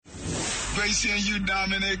great seeing you,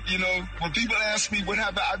 Dominic. You know, when people ask me what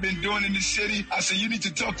have I've been doing in this city, I say, you need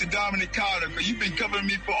to talk to Dominic Carter, because you've been covering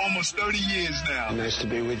me for almost 30 years now. Nice to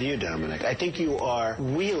be with you, Dominic. I think you are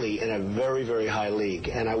really in a very, very high league.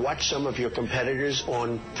 And I watch some of your competitors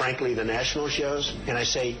on, frankly, the national shows, and I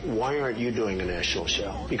say, why aren't you doing a national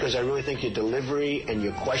show? Because I really think your delivery and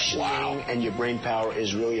your questioning and your brain power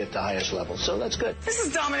is really at the highest level. So that's good. This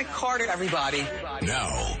is Dominic Carter, everybody. Now,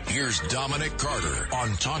 here's Dominic Carter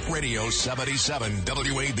on Talk Radio 77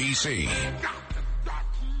 WABC.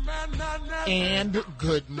 And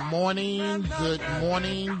good morning,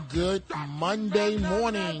 good Monday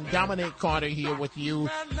morning. Dominic Carter here with you,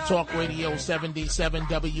 Talk Radio 77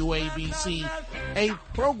 WABC. A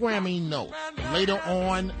programming note, later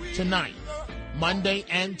on tonight, Monday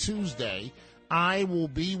and Tuesday, I will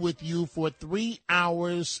be with you for 3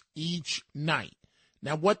 hours each night.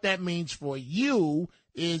 Now, what that means for you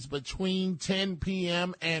is between 10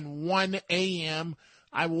 p.m. and 1 a.m.,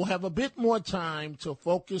 I will have a bit more time to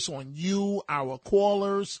focus on you, our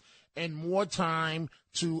callers, and more time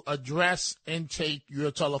to address and take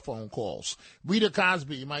your telephone calls. Rita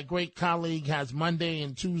Cosby, my great colleague, has Monday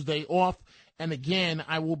and Tuesday off. And again,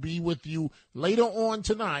 I will be with you later on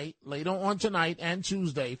tonight and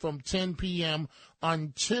Tuesday from 10 p.m.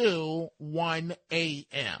 until 1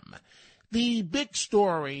 a.m. The big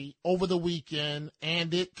story over the weekend,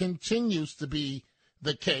 and it continues to be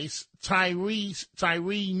the case, Tyree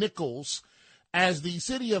Nichols, as the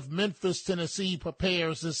city of Memphis, Tennessee,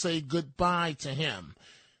 prepares to say goodbye to him.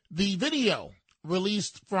 The video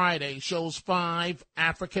released Friday shows 5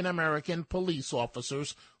 African-American police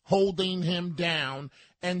officers holding him down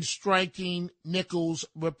and striking Nichols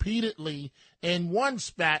repeatedly in one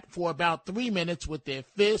spat for about 3 minutes with their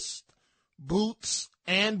fists, boots,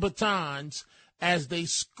 and batons as they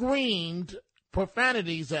screamed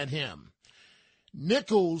profanities at him.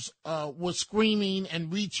 Nichols was screaming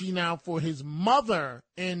and reaching out for his mother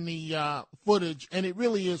in the footage, and it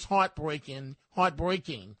really is heartbreaking,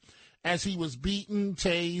 as he was beaten,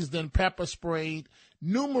 tased, and pepper sprayed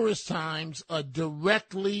numerous times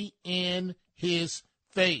directly in his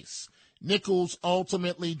face. Nichols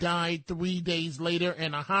ultimately died 3 days later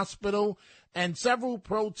in a hospital, and several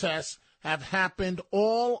protests have happened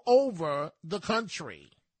all over the country.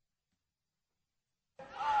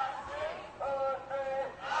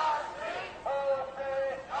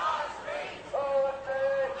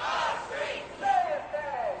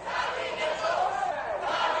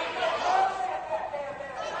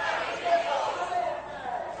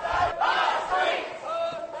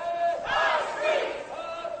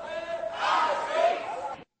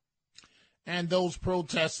 And those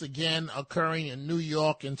protests, again, occurring in New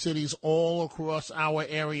York and cities all across our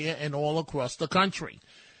area and all across the country.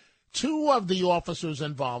 2 of the officers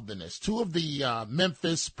involved in this, 2 of the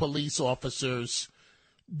Memphis police officers,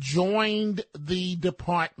 joined the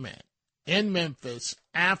department in Memphis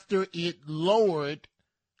after it lowered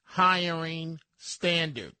hiring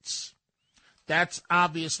standards. That's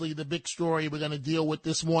obviously the big story we're going to deal with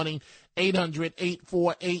this morning.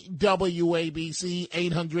 800-848-WABC,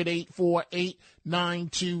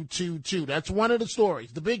 800-848-9222. That's one of the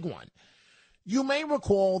stories, the big one. You may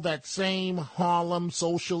recall that same Harlem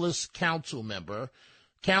Socialist Council member,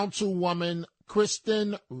 Councilwoman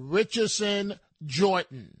Kristen Richardson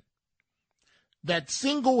Jordan, that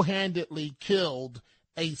single-handedly killed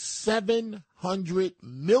a $700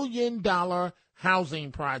 million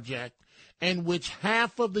housing project in which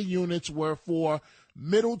half of the units were for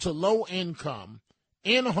middle to low income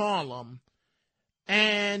in Harlem,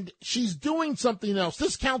 and she's doing something else.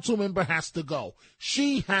 This council member has to go.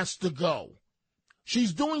 She has to go.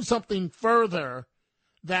 She's doing something further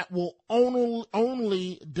that will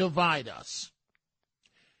only divide us.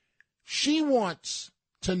 She wants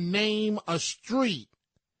to name a street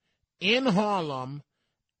in Harlem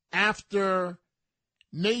after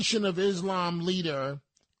Nation of Islam leader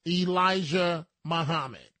Elijah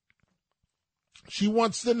Muhammad. She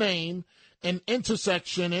wants to name an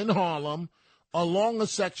intersection in Harlem along a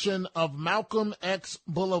section of Malcolm X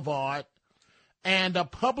Boulevard, and a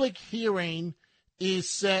public hearing is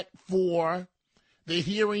set for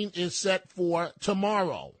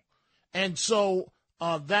tomorrow. And so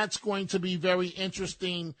that's going to be very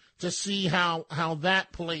interesting to see how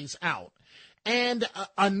that plays out. And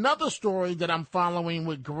another story that I'm following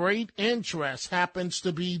with great interest happens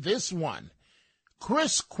to be this one.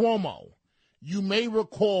 Chris Cuomo. You may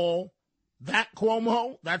recall that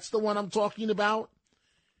Cuomo. That's the one I'm talking about.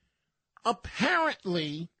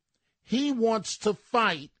 Apparently, he wants to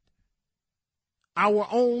fight our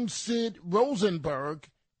own Sid Rosenberg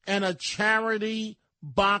in a charity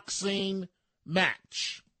boxing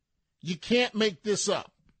match. You can't make this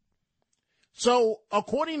up. So,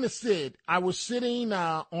 according to Sid, I was sitting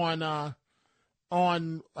on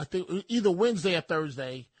I think either Wednesday or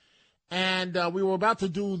Thursday, and we were about to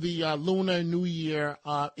do the Lunar New Year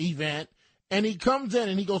event, and he comes in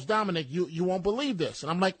and he goes, Dominic, you won't believe this.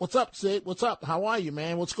 And I'm like, what's up, Sid? What's up? How are you,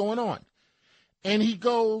 man? What's going on? And he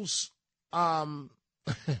goes that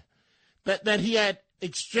he had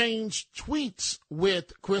exchanged tweets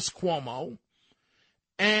with Chris Cuomo,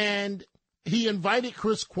 and he invited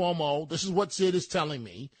Chris Cuomo, this is what Sid is telling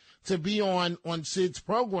me, to be on Sid's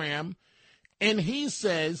program. And he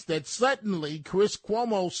says that suddenly Chris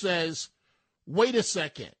Cuomo says, wait a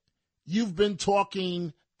second, you've been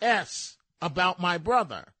talking S about my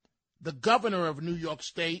brother, the governor of New York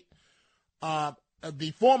State,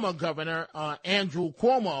 the former governor, Andrew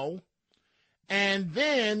Cuomo. And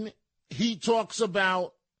then he talks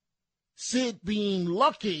about Sid being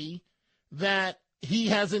lucky that he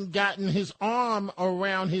hasn't gotten his arm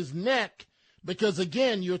around his neck because,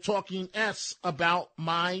 again, you're talking S about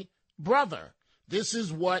my brother. This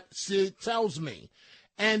is what Sid tells me.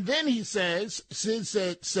 And then he says, Sid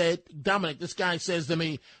said, Dominic, this guy says to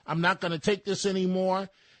me, I'm not going to take this anymore.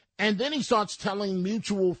 And then he starts telling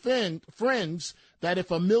mutual friends that if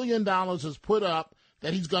 $1 million is put up,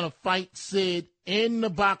 that he's going to fight Sid in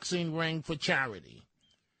the boxing ring for charity.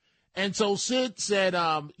 And so Sid said,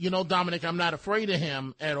 Dominic, I'm not afraid of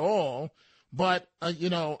him at all, but,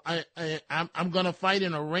 I'm going to fight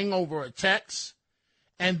in a ring over a text.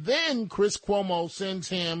 And then Chris Cuomo sends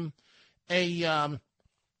him a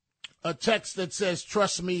text that says,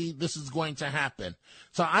 trust me, this is going to happen.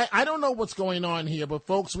 So I don't know what's going on here, but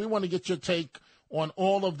folks, we want to get your take on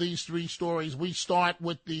all of these three stories. We start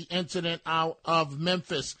with the incident out of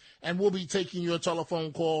Memphis, and we'll be taking your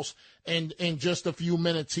telephone calls in just a few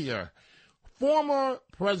minutes here. Former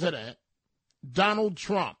President Donald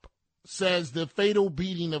Trump says the fatal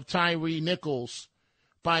beating of Tyre Nichols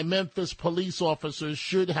by Memphis police officers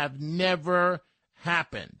should have never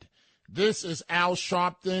happened. This is Al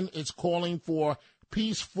Sharpton. It's calling for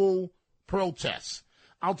peaceful protests.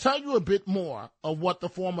 I'll tell you a bit more of what the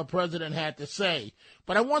former president had to say,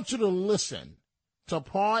 but I want you to listen to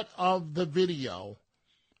part of the video,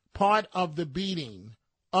 part of the beating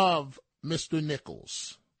of Mr.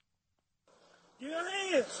 Nichols. Give me your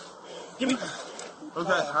hands. Give me. Okay, all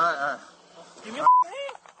right. Give me your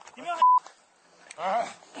hand. Give me your hand. All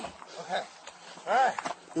right. Okay. All right.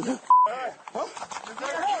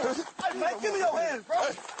 Hey, man, give me your hands, bro.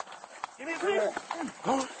 Give me your hands.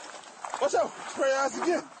 Watch out. Spray your eyes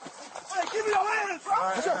again. Hey, give me your hands, bro.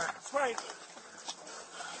 Watch out. Spray.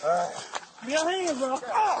 All right. Give me your hands, bro.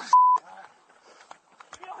 Oh,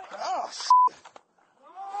 Give me your hands. oh,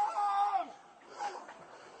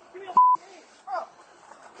 Give me your hands.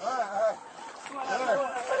 all right.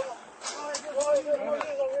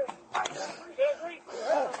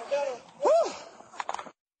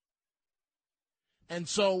 And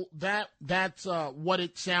so that's what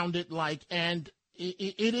it sounded like, and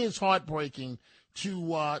it is heartbreaking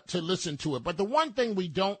to listen to it. But the one thing we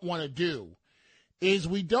don't want to do is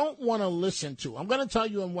we don't want to listen to, I'm going to tell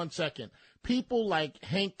you in 1 second, people like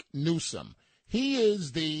Hank Newsom. He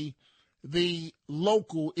is the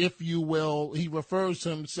local, if you will, he refers to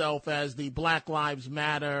himself as the Black Lives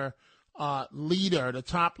Matter leader, the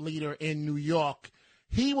top leader in New York.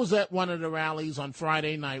 He was at one of the rallies on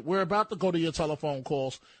Friday night. We're about to go to your telephone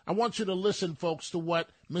calls. I want you to listen, folks, to what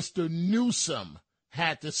Mr. Newsom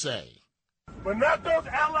had to say. But not those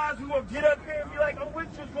allies who will get up here and be like, oh, we're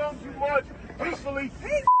just going to march peacefully.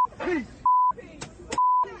 Peace. Peace.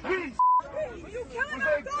 Peace. You Was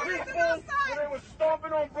they peaceful when they were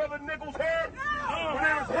stomping on Brother Nichols' head? No. When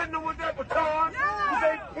they was hitting him with that baton? No. Was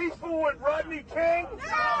they peaceful with Rodney King?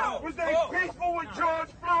 No. Was they peaceful with George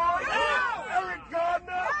Floyd? No. Eric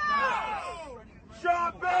Gardner? No.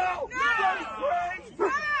 Sean Bell? No. Freddie Gray?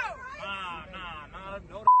 No.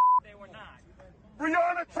 No, they were not.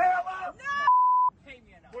 Breonna Taylor? No.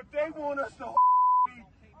 But they want us to be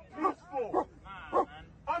peaceful.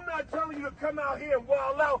 I'm not telling you to come out here and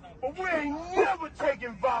wild out, but we ain't never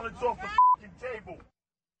taking violence off the table.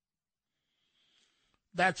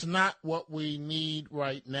 That's not what we need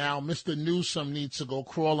right now. Mr. Newsom needs to go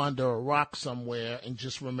crawl under a rock somewhere and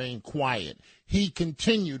just remain quiet. He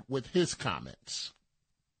continued with his comments.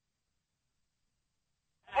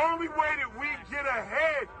 Only way that we get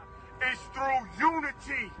ahead is through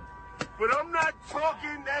unity. But I'm not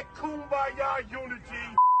talking that kumbaya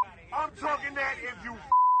unity. I'm talking that if you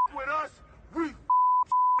with us, we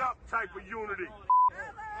up type of unity.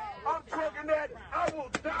 I'm talking that I will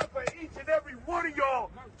die for each and every one of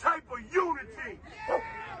y'all type of unity.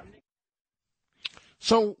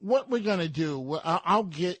 So what we're going to do, I'll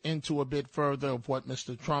get into a bit further of what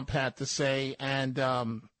Mr. Trump had to say and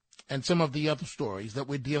some of the other stories that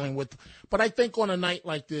we're dealing with. But I think on a night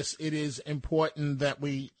like this, it is important that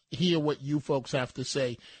we hear what you folks have to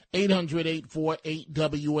say.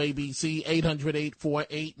 800-848-WABC,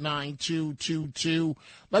 800-848-9222.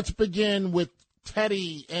 Let's begin with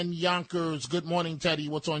Teddy and Yonkers. Good morning, Teddy.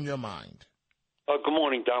 What's on your mind? Good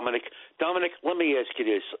morning, Dominic. Dominic, let me ask you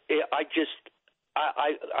this.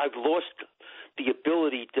 I've lost the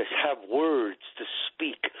ability to have words to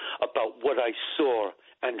speak about what I saw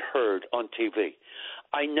and heard on TV.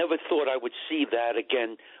 I never thought I would see that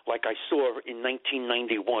again like I saw in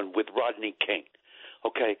 1991 with Rodney King.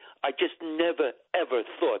 Okay? I just never, ever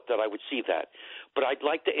thought that I would see that. But I'd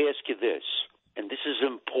like to ask you this, and this is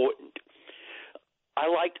important.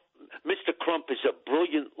 Mr. Trump is a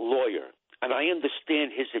brilliant lawyer, and I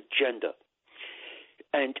understand his agenda.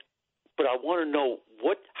 But I want to know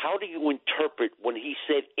how do you interpret when he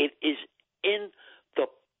said it is in the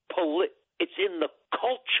it's in the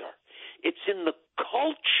culture. It's in the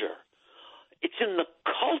culture. It's in the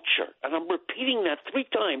culture, and I'm repeating that 3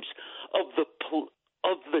 times of the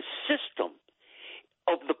system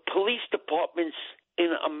of the police departments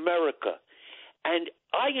in America. And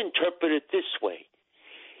I interpret it this way: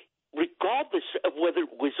 regardless of whether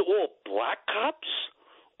it was all black cops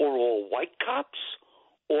or all white cops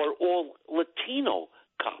or all Latino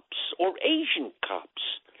cops or Asian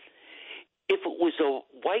cops, if it was a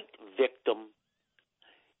white victim,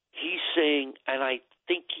 he's saying, and I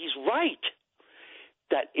think he's right,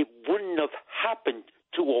 that it wouldn't have happened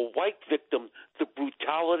to a white victim, the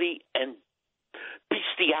brutality and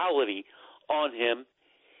bestiality on him.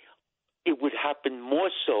 It would happen more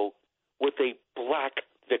so with a black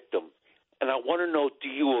victim. And I want to know, do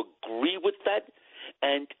you agree with that?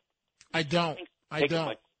 And I don't. I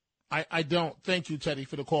don't. Thank you, Teddy,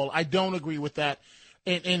 for the call. I don't agree with that.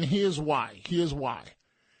 And here's why.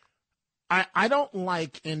 I don't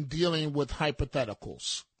like in dealing with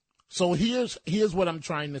hypotheticals. So here's what I'm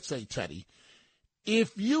trying to say, Teddy.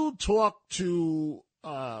 If you talk to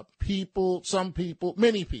many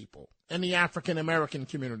people in the African American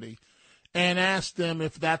community, and ask them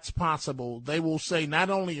if that's possible, they will say not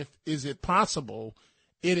only is it possible,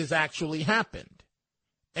 it has actually happened.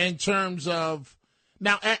 In terms of,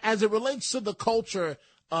 now, as it relates to the culture,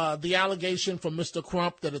 the allegation from Mr.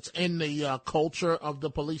 Crump that it's in the culture of the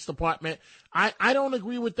police department, I don't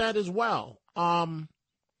agree with that as well. I'm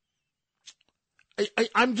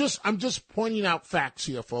just pointing out facts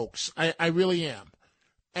here, folks. I really am.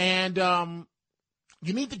 And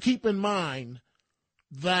you need to keep in mind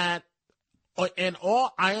that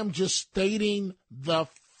I am just stating the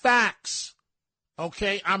facts,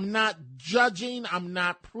 okay? I'm not judging. I'm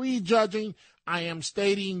not prejudging. I am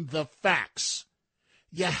stating the facts.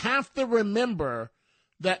 You have to remember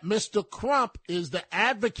that Mr. Crump is the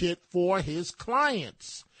advocate for his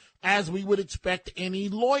clients, as we would expect any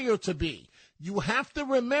lawyer to be. You have to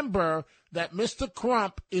remember that Mr.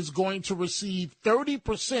 Crump is going to receive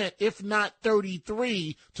 30%, if not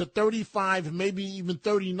 33 to 35, maybe even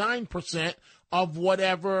 39% of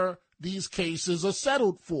whatever these cases are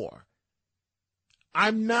settled for.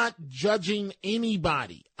 I'm not judging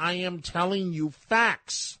anybody. I am telling you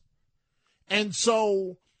facts. And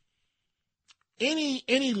so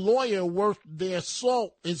any lawyer worth their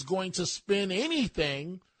salt is going to spin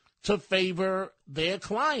anything to favor their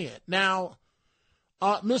client. Now,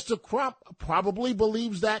 Mr. Crump probably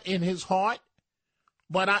believes that in his heart,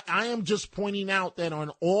 but I am just pointing out that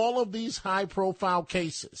on all of these high-profile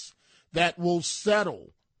cases that will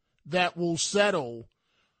settle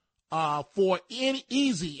for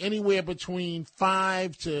anywhere between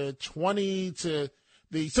 5 to 20 to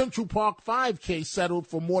the Central Park 5 case settled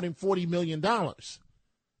for more than $40 million.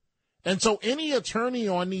 And so any attorney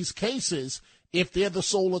on these cases, if they're the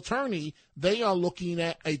sole attorney, they are looking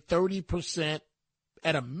at a 30%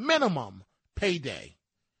 at a minimum payday.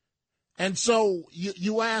 And so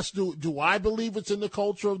you ask, do I believe it's in the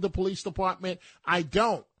culture of the police department? I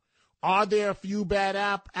don't. Are there a few bad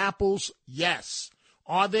apples? Yes.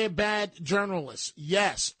 Are there bad journalists?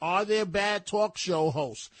 Yes. Are there bad talk show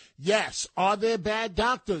hosts? Yes. Are there bad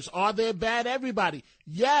doctors? Are there bad everybody?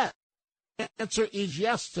 Yes. The answer is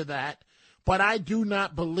yes to that. But I do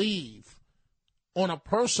not believe on a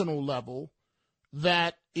personal level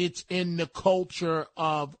that it's in the culture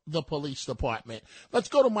of the police department. Let's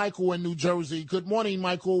go to Michael in New Jersey. Good morning,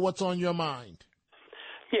 Michael. What's on your mind?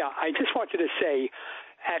 Yeah, I just wanted to say,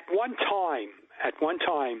 at one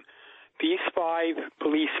time, these 5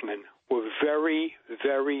 policemen were very,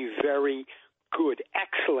 very, very good,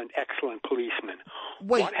 excellent policemen.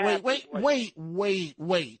 Wait,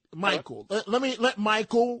 Michael. Let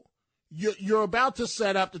Michael. You're about to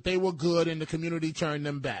set up that they were good and the community turned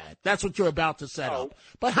them bad. That's what you're about to set up.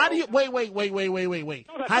 But how do you wait?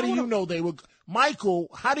 How do you know they were Michael?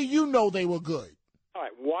 How do you know they were good? All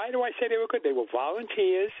right. Why do I say they were good? They were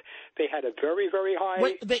volunteers. They had a very, very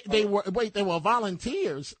high. They were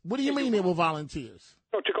volunteers. What do you mean they were volunteers?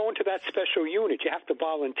 No, to go into that special unit, you have to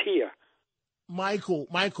volunteer. Michael,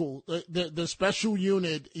 the special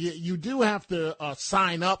unit, you do have to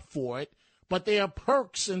sign up for it. But there are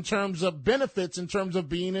perks in terms of benefits in terms of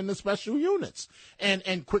being in the special units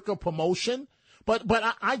and quicker promotion. But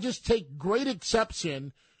I just take great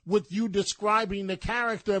exception with you describing the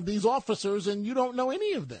character of these officers and you don't know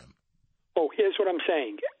any of them. Oh, here's what I'm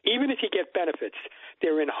saying. Even if you get benefits,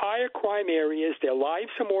 they're in higher crime areas. Their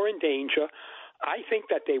lives are more in danger. I think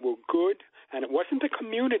that they were good. And it wasn't the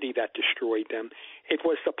community that destroyed them. It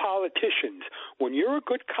was the politicians. When you're a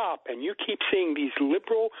good cop and you keep seeing these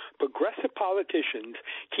liberal, progressive politicians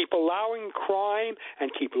keep allowing crime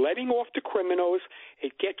and keep letting off the criminals,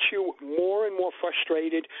 it gets you more and more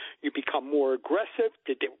frustrated. You become more aggressive.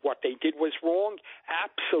 What they did was wrong?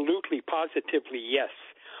 Absolutely, positively, yes.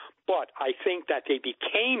 But I think that they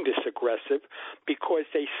became this aggressive because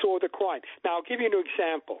they saw the crime. Now, I'll give you an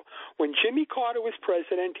example. When Jimmy Carter was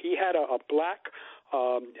president, he had a black,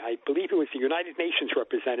 I believe it was the United Nations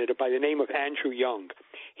representative by the name of Andrew Young.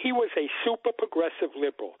 He was a super progressive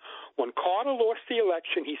liberal. When Carter lost the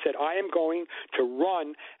election, he said, I am going to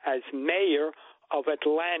run as mayor of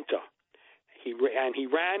Atlanta. He ran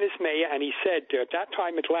as mayor, and he said at that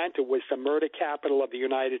time Atlanta was the murder capital of the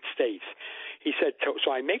United States. He said,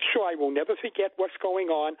 so I make sure I will never forget what's going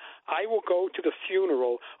on. I will go to the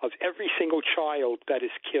funeral of every single child that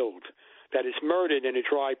is killed, that is murdered in a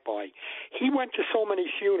drive-by. He went to so many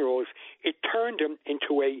funerals, it turned him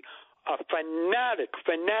into a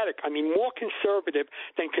fanatic, I mean, more conservative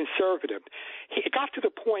than conservative. It got to the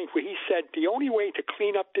point where he said the only way to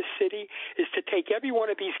clean up this city is to take every one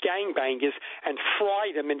of these gangbangers and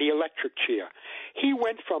fry them in the electric chair. He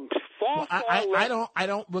went from far left. I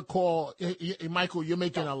don't recall, Michael, you're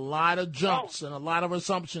making a lot of jumps and a lot of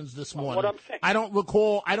assumptions this morning. What I'm saying. I don't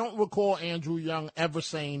recall Andrew Young ever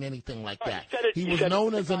saying anything like that. He was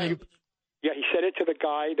known as an... Yeah, he said it to the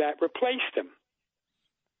guy that replaced him.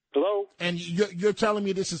 Hello? And you're telling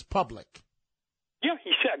me this is public? Yeah,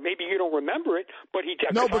 he said. Maybe you don't remember it, but he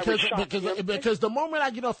did. No, because the moment I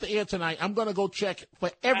get off the air tonight, I'm going to go check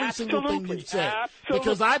for every single thing you said.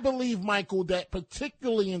 Because I believe, Michael, that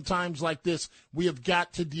particularly in times like this, we have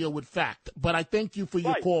got to deal with fact. But I thank you for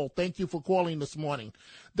your call. Thank you for calling this morning.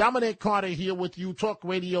 Dominic Carter here with you, Talk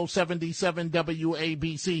Radio 77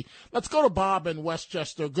 WABC. Let's go to Bob in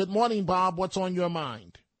Westchester. Good morning, Bob. What's on your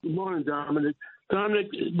mind? Good morning, Dominic. Dominic,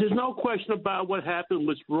 there's no question about what happened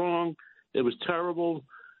was wrong. It was terrible,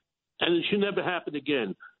 and it should never happen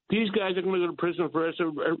again. These guys are going to go to prison for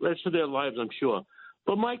the rest of their lives, I'm sure.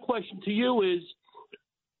 But my question to you is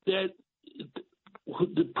that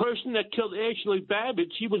the person that killed Ashley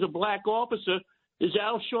Babbitt, she was a black officer. Is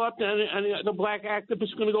Al Sharpton and the black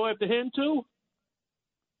activist going to go after him too?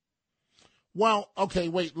 Well, okay,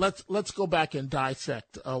 wait. Let's go back and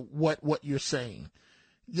dissect what you're saying.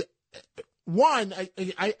 One,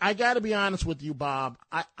 I got to be honest with you, Bob.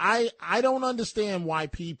 I don't understand why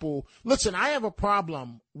people listen. I have a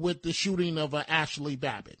problem with the shooting of Ashley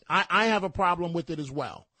Babbitt. I have a problem with it as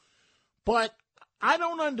well. But I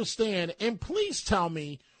don't understand. And please tell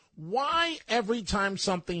me why every time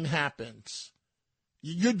something happens,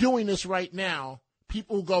 you're doing this right now.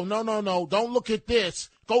 People go, no, don't look at this.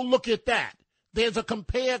 Go look at that. There's a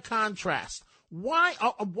compare contrast. Why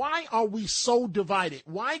are we so divided?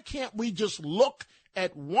 Why can't we just look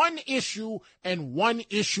at one issue and one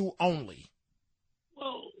issue only?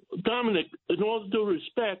 Well, Dominic, in all due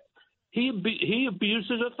respect, he abused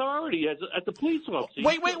his authority as the police officer.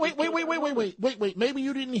 Wait. Maybe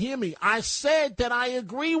you didn't hear me. I said that I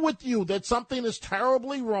agree with you that something is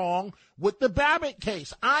terribly wrong with the Babbitt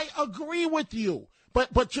case. I agree with you,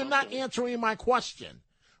 but you're not answering my question.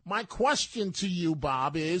 My question to you,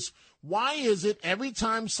 Bob, is why is it every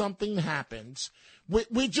time something happens, what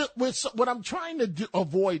I'm trying to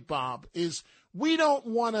avoid, Bob, is we don't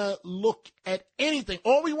want to look at anything.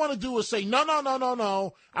 All we want to do is say, no.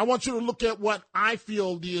 I want you to look at what I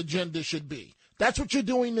feel the agenda should be. That's what you're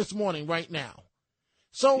doing this morning right now.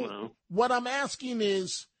 So What I'm asking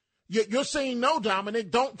is, you're saying, no,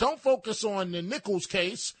 Dominic, don't focus on the Nichols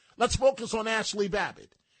case. Let's focus on Ashley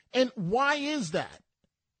Babbitt. And why is that?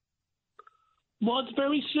 Well, it's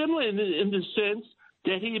very similar in the sense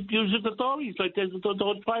that he abuses authorities like those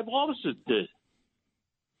 5 officers did.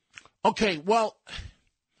 Okay, well,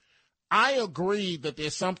 I agree that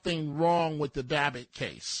there's something wrong with the Babbitt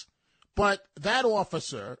case. But that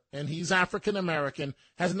officer, and he's African-American,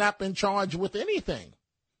 has not been charged with anything.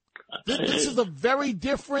 This is a very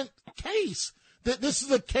different case. This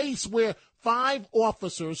is a case where 5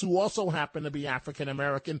 officers, who also happen to be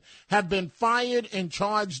African-American, have been fired and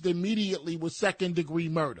charged immediately with second-degree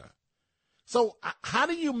murder. So how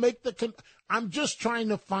do you make I'm just trying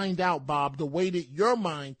to find out, Bob, the way that your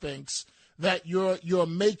mind thinks that you're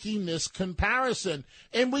making this comparison.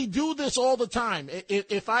 And we do this all the time.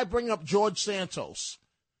 If I bring up George Santos,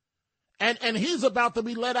 and he's about to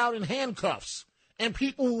be let out in handcuffs, and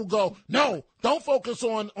people will go, no, don't focus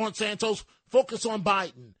on Santos, focus on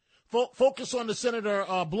Biden. Focus on the Senator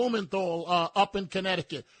Blumenthal up in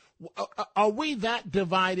Connecticut. Are we that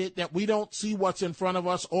divided that we don't see what's in front of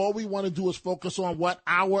us? All we want to do is focus on what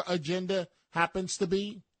our agenda happens to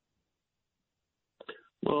be?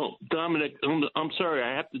 Well, Dominic, I'm sorry,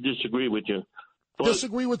 I have to disagree with you. But,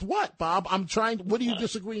 disagree with what, Bob? What are you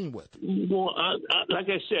disagreeing with? Well, like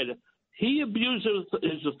I said, he abused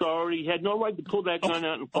his authority. He had no right to pull that gun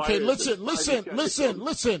out and fire. Okay, listen.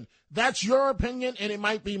 That's your opinion, and it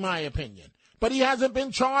might be my opinion. But he hasn't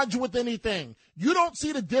been charged with anything. You don't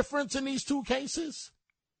see the difference in these two cases?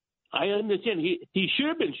 I understand. He should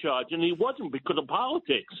have been charged, and he wasn't because of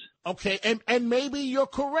politics. Okay, and maybe you're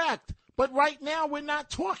correct. But right now, we're not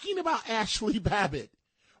talking about Ashley Babbitt.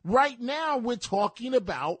 Right now, we're talking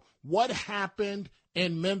about what happened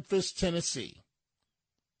in Memphis, Tennessee.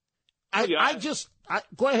 Go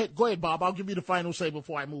ahead, Bob. I'll give you the final say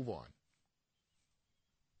before I move on.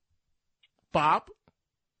 Bob?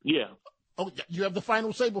 Yeah. Oh, you have the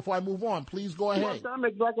final say before I move on. Please go ahead. Well,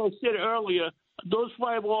 Dominic, like I said earlier, those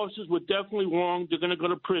 5 officers were definitely wrong. They're going to go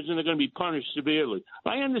to prison. They're going to be punished severely.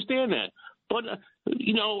 I understand that. But,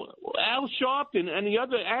 Al Sharpton and the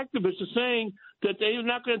other activists are saying that they're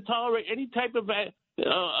not going to tolerate any type of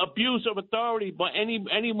abuse of authority by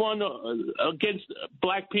anyone against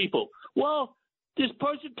black people. Well, this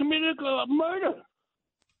person committed a murder.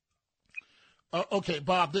 Okay,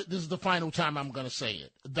 Bob, this is the final time I'm going to say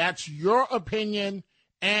it. That's your opinion,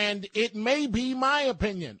 and it may be my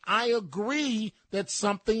opinion. I agree that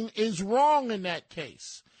something is wrong in that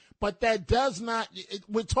case. But that does not –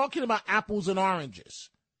 we're talking about apples and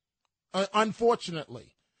oranges,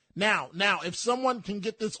 unfortunately. Now, if someone can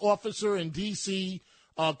get this officer in D.C.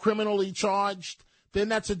 Criminally charged, then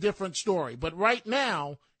that's a different story. But right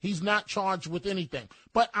now, he's not charged with anything.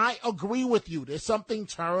 But I agree with you. There's something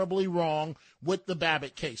terribly wrong with the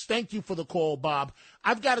Babbitt case. Thank you for the call, Bob.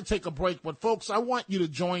 I've got to take a break. But, folks, I want you to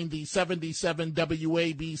join the 77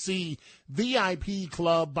 WABC VIP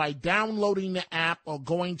Club by downloading the app or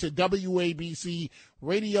going to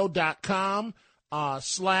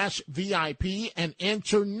WABCRadio.com/VIP and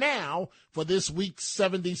enter now for this week's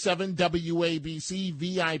 77 WABC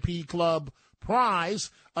VIP Club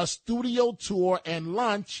prize, a studio tour and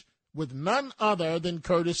lunch with none other than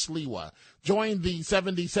Curtis Sliwa. Join the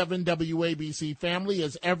 77 WABC family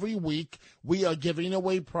as every week we are giving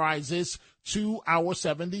away prizes to our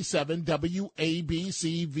 77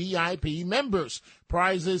 WABC VIP members.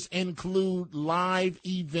 Prizes include live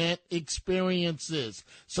event experiences,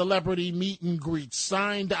 celebrity meet and greets,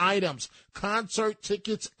 signed items, concert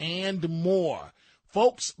tickets, and more.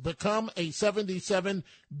 Folks, become a 77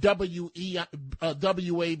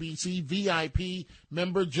 WABC VIP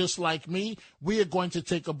member just like me. We are going to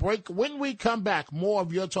take a break. When we come back, more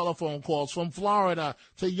of your telephone calls from Florida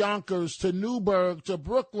to Yonkers to Newburgh to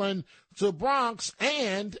Brooklyn to Bronx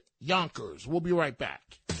and Yonkers. We'll be right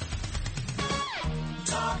back.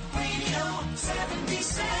 Talk Radio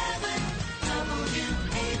 77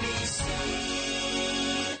 WABC.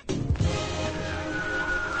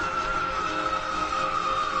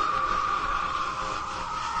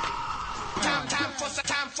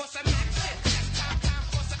 Time for some action.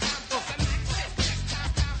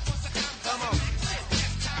 Come on.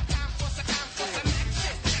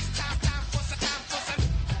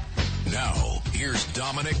 Now, here's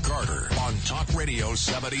Dominic Carter on Talk Radio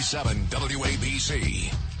 77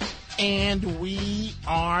 WABC. And we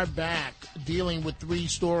are back dealing with 3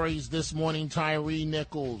 stories this morning. Tyree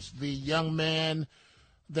Nichols, the young man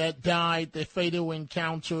that died, the fatal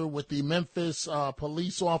encounter with the Memphis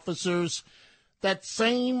police officers. That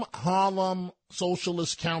same Harlem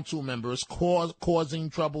Socialist Council member is causing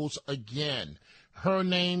troubles again. Her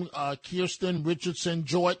name, Kirsten Richardson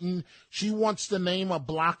Jordan. She wants to name a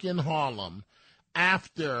block in Harlem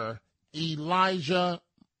after Elijah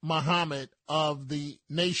Muhammad of the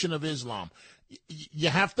Nation of Islam. You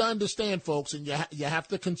have to understand, folks, and you have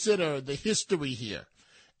to consider the history here.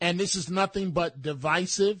 And this is nothing but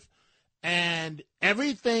divisive. And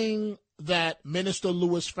everything that Minister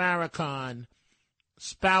Louis Farrakhan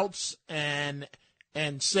spouts and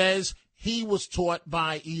says, he was taught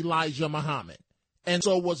by Elijah Muhammad, and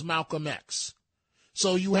so was Malcolm X.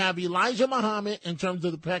 So you have Elijah Muhammad in terms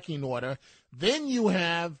of the pecking order. Then you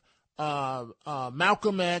have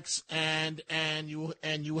Malcolm X, and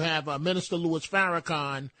you have Minister Louis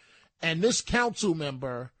Farrakhan, and this council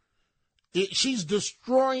member. She's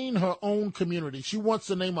destroying her own community. She wants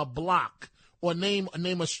to name a block or name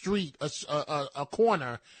a street, a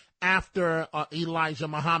corner after Elijah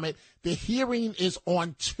Muhammad. The hearing is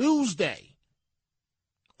on Tuesday.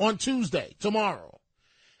 Tomorrow.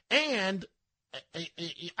 And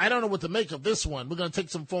I don't know what to make of this one. We're going to take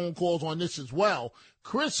some phone calls on this as well.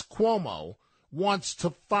 Chris Cuomo wants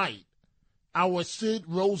to fight our Sid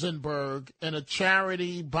Rosenberg in a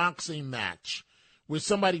charity boxing match where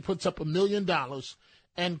somebody puts up $1 million.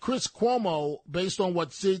 And Chris Cuomo, based on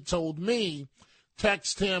what Sid told me,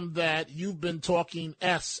 texted him that you've been talking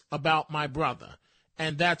about my brother.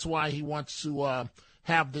 And that's why he wants to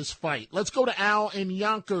have this fight. Let's go to Al in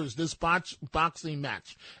Yonkers, this boxing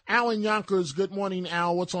match. Al in Yonkers, good morning,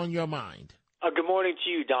 Al. What's on your mind? Good morning to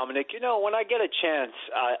you, Dominic. You know, when I get a chance,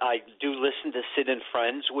 I do listen to Sid and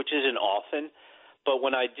Friends, which isn't often. But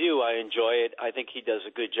when I do, I enjoy it. I think he does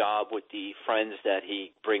a good job with the friends that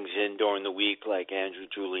he brings in during the week, like Andrew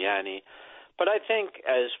Giuliani. But I think,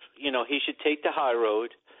 as you know, he should take the high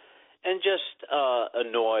road and just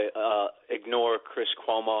ignore Chris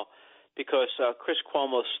Cuomo, because Chris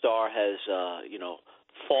Cuomo's star has,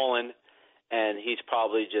 fallen, and he's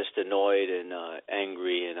probably just annoyed and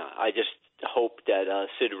angry. And I just hope that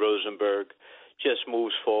Sid Rosenberg just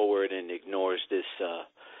moves forward and ignores this.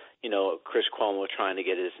 Chris Cuomo trying to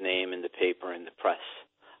get his name in the paper and the press.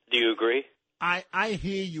 Do you agree? I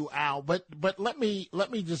hear you, Al, but let me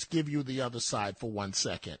just give you the other side for 1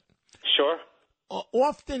 second. Sure.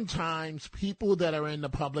 Oftentimes, people that are in the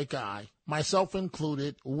public eye, myself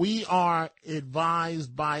included, we are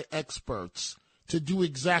advised by experts to do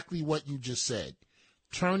exactly what you just said.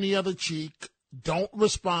 Turn the other cheek. Don't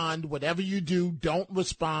respond. Whatever you do, don't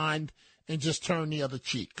respond, and just turn the other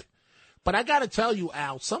cheek. But I got to tell you,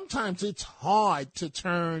 Al, sometimes it's hard to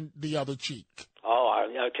turn the other cheek. Oh,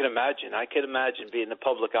 I can imagine. I can imagine being in the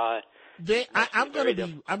public eye.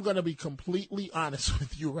 I'm going to be completely honest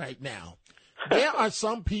with you right now. There are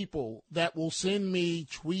some people that will send me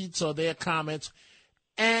tweets or their comments,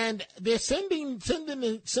 and they're sending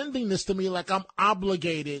this to me like I'm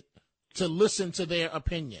obligated to listen to their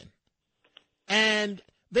opinion. And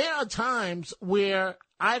there are times where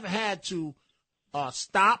I've had to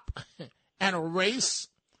stop and erase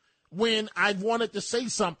when I've wanted to say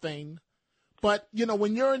something, but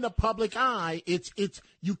when you're in the public eye, it's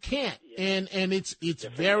you can't, and it's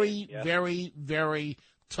very, very, very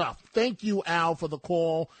tough. Thank you, Al, for the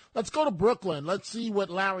call. Let's go to Brooklyn. Let's see what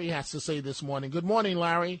Larry has to say this morning. Good morning,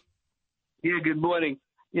 Larry. Yeah, good morning.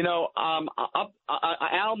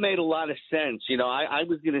 Al made a lot of sense. I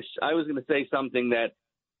was gonna say something that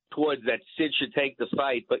towards that Sid should take the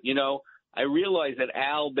fight, but I realize that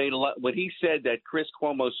Al made a lot when he said that Chris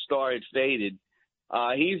Cuomo's star had faded.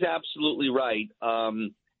 He's absolutely right.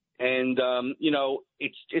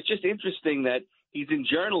 It's just interesting that he's in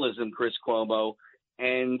journalism, Chris Cuomo,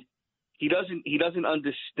 and he doesn't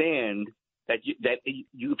understand that if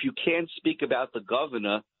you can't speak about the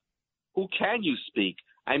governor, who can you speak?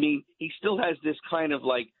 I mean, he still has this kind of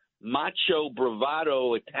like macho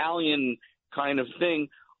bravado Italian kind of thing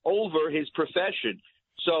over his profession.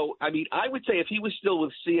 So, I mean, I would say if he was still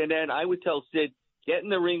with CNN, I would tell Sid, get in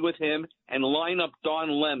the ring with him and line up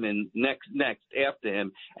Don Lemon next after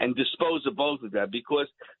him and dispose of both of them. Because,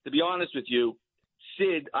 to be honest with you,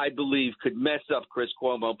 Sid, I believe, could mess up Chris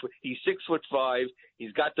Cuomo. He's 6'5".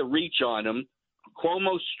 He's got the reach on him.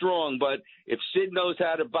 Cuomo's strong, but if Sid knows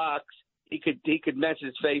how to box, he could mess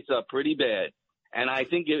his face up pretty bad. And I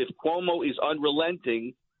think if Cuomo is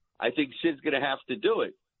unrelenting, I think Sid's going to have to do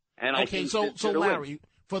it. And okay, so Larry,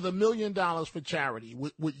 for the $1 million for charity,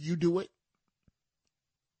 would you do it?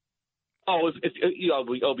 Because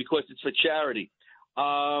it's for charity.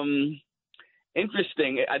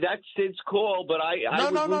 Interesting. That's Sid's call, but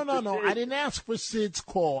No. I didn't ask for Sid's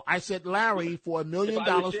call. I said, Larry, for $1 million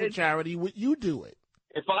for charity, would you do it?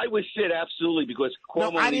 If I was Sid, absolutely, because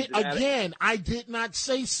Cuomo. No, I did not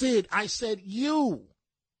say Sid. I said you.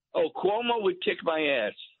 Oh, Cuomo would kick my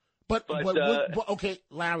ass. But okay,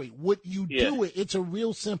 Larry, would you do it? It's a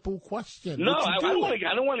real simple question. No, I don't want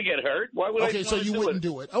to get hurt. Why would I? Okay, so you wouldn't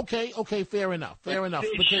do it. Okay, fair enough.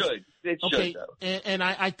 It should. And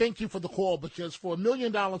I thank you for the call, because for $1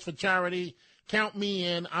 million for charity, count me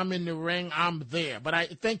in. I'm in the ring. I'm there. But I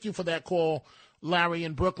thank you for that call, Larry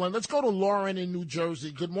in Brooklyn. Let's go to Lauren in New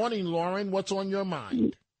Jersey. Good morning, Lauren. What's on your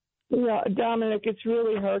mind? Yeah, Dominic, it's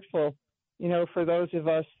really hurtful, for those of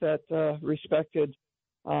us that respected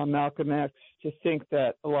Malcolm X to think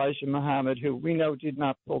that Elijah Muhammad, who we know did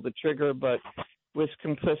not pull the trigger but was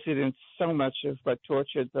complicit in so much of what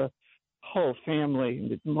tortured the whole family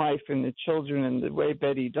and the wife and the children and the way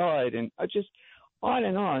Betty died, and just on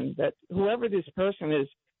and on, that whoever this person is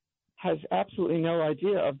has absolutely no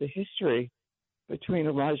idea of the history between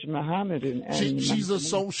Elijah Muhammad and she's a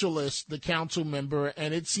socialist, the council member,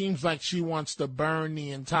 and it seems like she wants to burn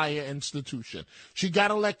the entire institution. She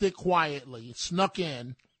got elected quietly, snuck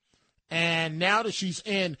in, and now that she's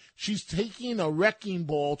in, she's taking a wrecking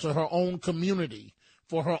ball to her own community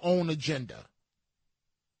for her own agenda.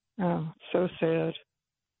 Oh, so sad.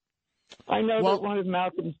 I know that one of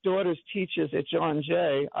Malcolm's daughters teaches at John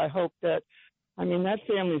Jay. I hope that, that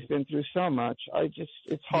family's been through so much.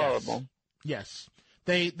 It's horrible. Yes.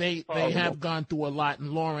 They have gone through a lot. And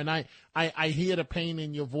Lauren, I hear the pain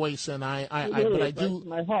in your voice, and I do.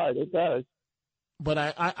 My heart, it does. But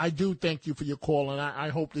I do thank you for your call, and I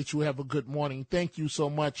hope that you have a good morning. Thank you so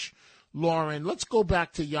much, Lauren. Let's go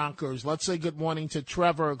back to Yonkers. Let's say good morning to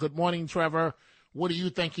Trevor. Good morning, Trevor. What are you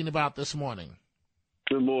thinking about this morning?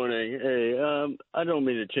 Good morning. Hey, I don't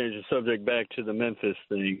mean to change the subject back to the Memphis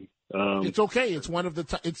thing. It's okay. It's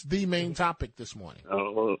it's the main topic this morning.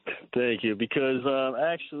 Oh, well, thank you. Because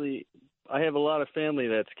actually, I have a lot of family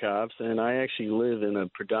that's cops, and I actually live in a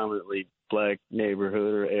predominantly black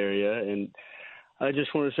neighborhood or area. And I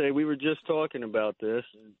just want to say we were just talking about this.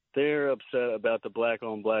 They're upset about the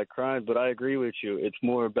black-on-black crime, but I agree with you. It's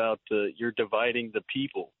more about you're dividing the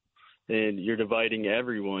people, and you're dividing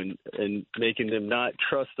everyone and making them not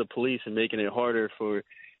trust the police and making it harder for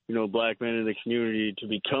black men in the community to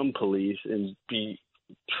become police and be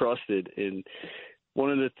trusted. And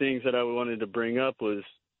one of the things that I wanted to bring up was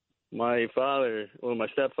my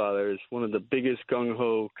stepfather is one of the biggest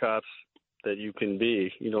gung-ho cops that you can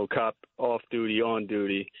be, cop off duty, on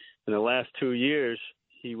duty. In the last 2 years,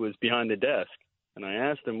 he was behind the desk. And I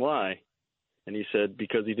asked him why. And he said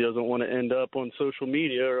because he doesn't want to end up on social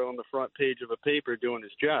media or on the front page of a paper doing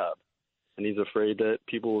his job. And he's afraid that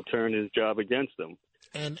people will turn his job against him.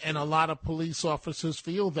 And a lot of police officers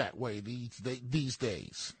feel that way these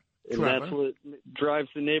days. And Trevor? That's what drives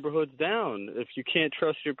the neighborhoods down. If you can't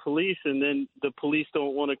trust your police and then the police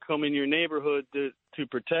don't want to come in your neighborhood to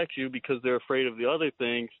protect you because they're afraid of the other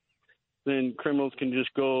things, then criminals can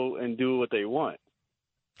just go and do what they want.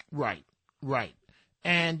 Right.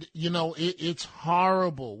 And, it's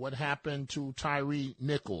horrible what happened to Tyree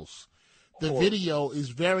Nichols. The video is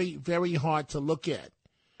very, very hard to look at.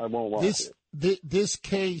 I won't watch it. This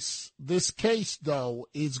case, though,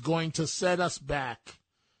 is going to set us back,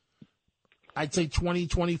 I'd say 20,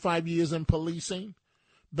 25 years in policing.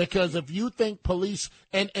 Because if you think police,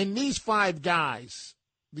 and these 5 guys,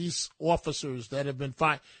 these officers that have been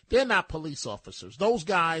fined, they're not police officers. Those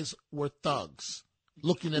guys were thugs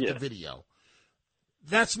looking at the video.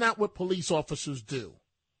 That's not what police officers do.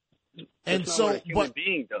 That's not what a human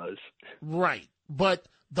being does. Right. But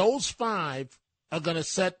those 5 are going to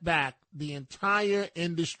set back the entire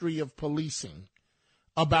industry of policing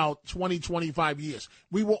about 20, 25 years.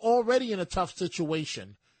 We were already in a tough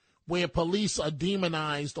situation where police are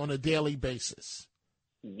demonized on a daily basis.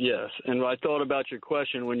 Yes, and I thought about your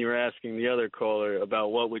question when you were asking the other caller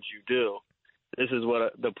about what would you do. This is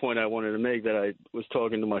the point I wanted to make that I was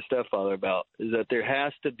talking to my stepfather about, is that there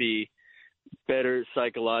has to be better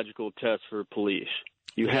psychological tests for police.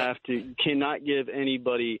 You cannot give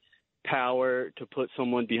anybody power to put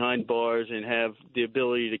someone behind bars and have the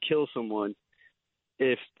ability to kill someone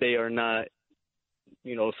if they are not,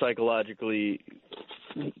 psychologically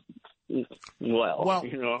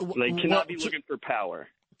they cannot be looking for power.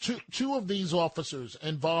 Two of these officers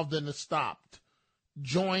involved in the stop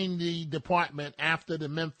joined the department after the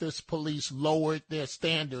Memphis police lowered their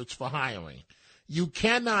standards for hiring. You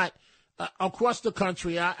cannot, across the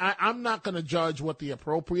country, I'm not going to judge what the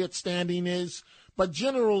appropriate standing is, but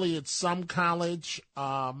generally it's some college,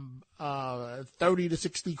 30 to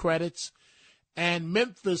 60 credits. And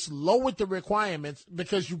Memphis lowered the requirements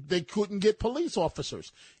because they couldn't get police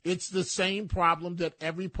officers. It's the same problem that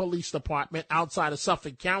every police department outside of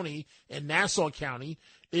Suffolk County and Nassau County,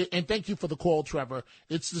 and thank you for the call, Trevor,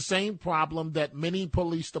 it's the same problem that many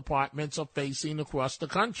police departments are facing across the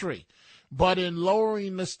country. But in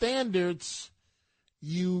lowering the standards,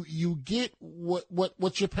 you get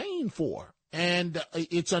what you're paying for. And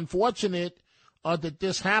it's unfortunate that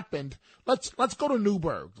this happened. Let's go to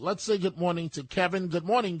Newburgh. Let's say good morning to Kevin. Good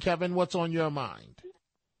morning, Kevin. What's on your mind?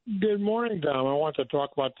 Good morning, Dom. I want to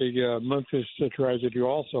talk about the Memphis tragedy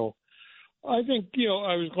also. I think,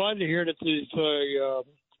 I was glad to hear that the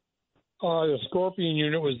Scorpion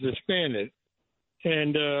unit was disbanded.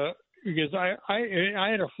 And because I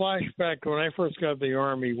had a flashback to when I first got to the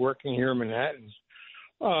Army working here in Manhattan.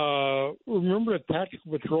 Remember the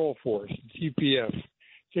Tactical Patrol Force, TPF?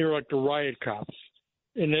 They were like the riot cops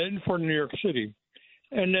for New York City.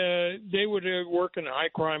 And they would work in high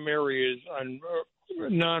crime areas on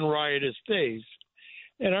non-riotous days.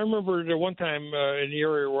 And I remember the one time in the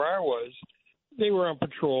area where I was, they were on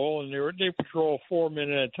patrol, and they patrol 4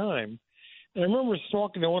 men at a time. And I remember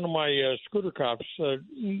talking to one of my scooter cops the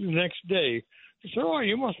next day. He said, "Oh,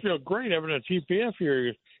 you must feel great having a TPF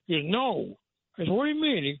here." He goes, "No." I said, "What do you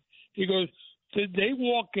mean?" He goes, "They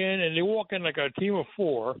walk in like a team of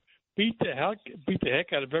 4, beat the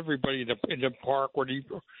heck out of everybody in the park where he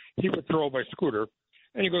patrolled by scooter."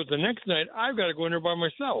 And he goes, "The next night I've got to go in there by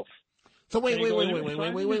myself." So wait,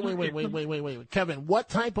 Kevin, what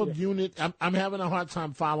type of unit? I'm having a hard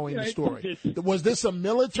time following the story. Was this a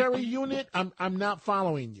military unit? I'm not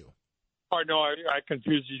following you. Oh no, I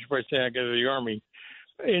confused you by saying I got to the Army.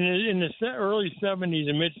 In the early 70s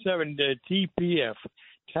and mid 70s, the TPF,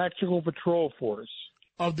 Tactical Patrol Force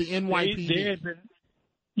of the NYPD. They had been,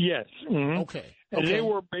 yes. Mm-hmm. Okay. And they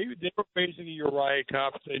were basically your riot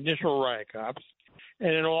cops, the initial riot cops.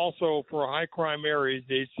 And then also for high crime areas,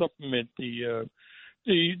 they supplement the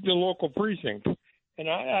local precinct. And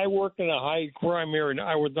I worked in a high crime area.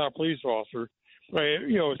 I was not a police officer, but I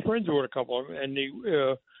was friends with a couple of them. And they,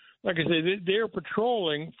 like I said, they're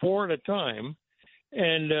patrolling 4 at a time.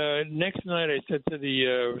 And next night, I said to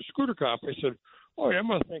the scooter cop, I said, "Oh, that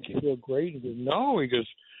must make you feel great." He goes, "No," he goes,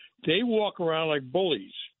 "They walk around like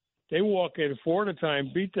bullies. They walk in 4 at a time,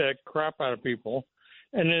 beat the crap out of people."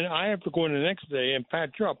 And then I have to go in the next day and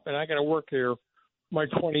patch up, and I got to work there my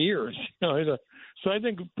 20 years. So I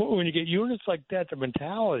think when you get units like that, the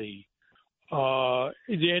mentality, they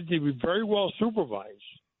have to be very well supervised,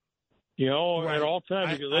 right. At all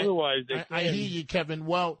times, because otherwise they can't. I hear you, Kevin.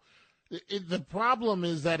 Well, the problem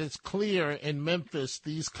is that it's clear in Memphis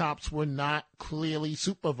these cops were not clearly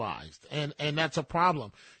supervised, and that's a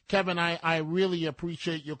problem. Kevin, I really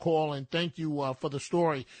appreciate your call, and thank you for the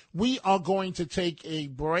story. We are going to take a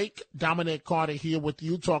break. Dominic Carter here with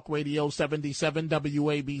you, Talk Radio 77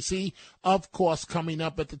 WABC. Of course, coming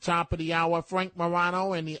up at the top of the hour, Frank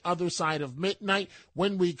Morano and the Other Side of Midnight.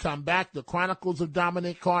 When we come back, the Chronicles of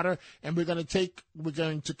Dominic Carter, and we're going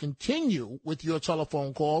to continue with your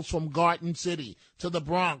telephone calls from Garden City to the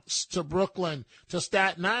Bronx to Brooklyn to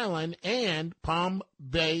Staten Island and Palm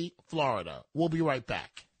Bay, Florida. We'll be right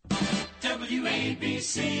back.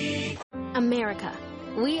 WABC. America.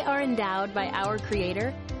 We are endowed by our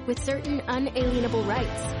Creator with certain unalienable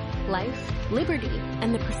rights: life, liberty,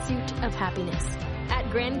 and the pursuit of happiness. At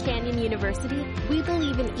Grand Canyon University, we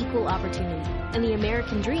believe in equal opportunity, and the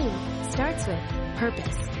American dream starts with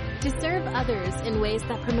purpose. To serve others in ways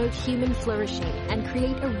that promote human flourishing and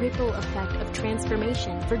create a ripple effect of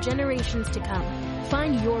transformation for generations to come.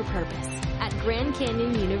 Find your purpose at Grand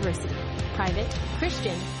Canyon University. Private,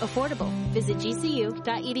 Christian, affordable. Visit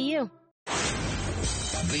gcu.edu.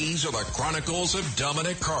 These are the Chronicles of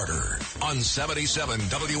Dominic Carter on 77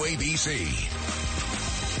 WABC.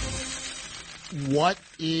 What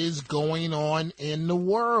is going on in the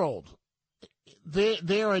world?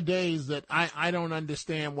 There are days that I don't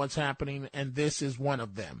understand what's happening, and this is one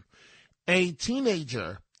of them. A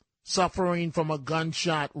teenager suffering from a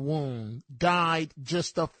gunshot wound died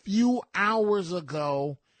just a few hours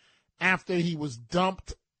ago after he was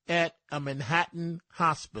dumped at a Manhattan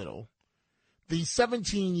hospital. The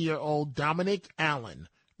 17-year-old Dominic Allen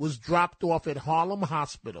was dropped off at Harlem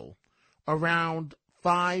Hospital around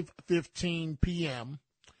 5:15 p.m.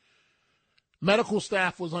 Medical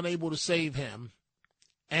staff was unable to save him,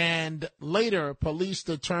 and later police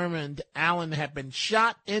determined Allen had been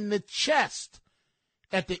shot in the chest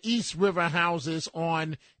at the East River houses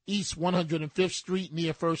on East 105th Street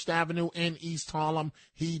near First Avenue in East Harlem.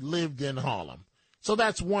 He lived in Harlem. So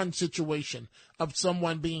that's one situation of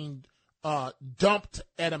someone being dumped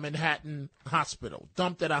at a Manhattan hospital,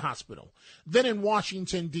 dumped at a hospital. Then in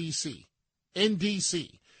Washington, D.C.,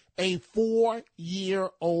 a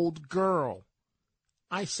 4-year-old girl,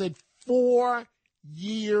 I said 4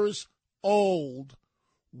 years old,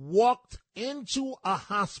 walked into a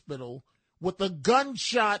hospital with a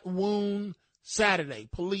gunshot wound Saturday,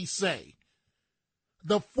 police say.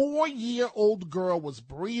 The 4-year-old girl was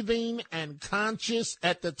breathing and conscious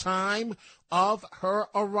at the time of her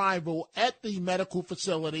arrival at the medical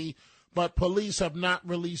facility, but police have not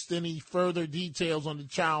released any further details on the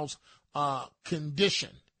child's condition.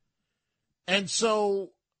 And so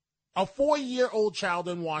a 4-year-old child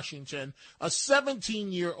in Washington, a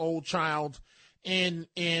 17-year-old child in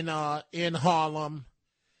Harlem,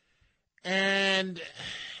 and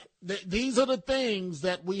these are the things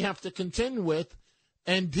that we have to contend with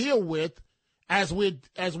and deal with as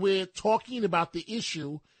we're talking about the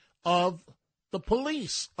issue of the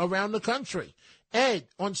police around the country. Ed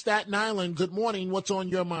on Staten Island, good morning. What's on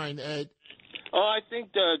your mind, Ed? Oh, I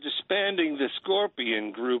think disbanding the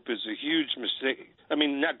Scorpion group is a huge mistake. I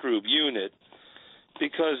mean, not group, unit,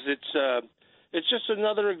 because it's just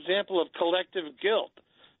another example of collective guilt.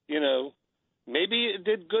 You know, maybe it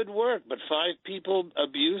did good work, but 5 people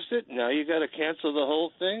abused it. Now you got to cancel the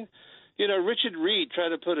whole thing. You know, Richard Reed tried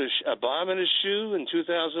to put a bomb in his shoe in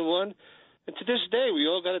 2001, and to this day we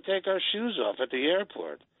all got to take our shoes off at the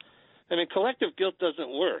airport. I mean, collective guilt doesn't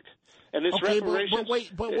work. And this reparations...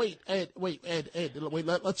 Ed,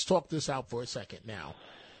 let's talk this out for a second now.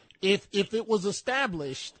 If it was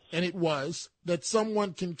established, and it was, that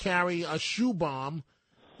someone can carry a shoe bomb,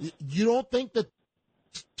 you don't think that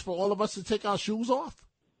for all of us to take our shoes off?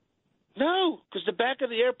 No, because the back of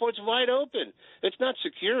the airport's wide open. It's not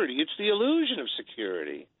security. It's the illusion of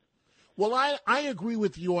security. Well, I agree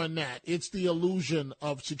with you on that. It's the illusion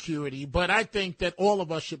of security, but I think that all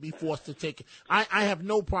of us should be forced to take it. I have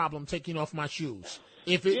no problem taking off my shoes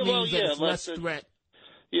if it means that it's less threat.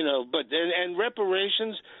 You know, but and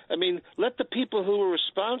reparations, I mean, let the people who were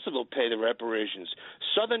responsible pay the reparations.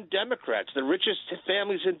 Southern Democrats, the richest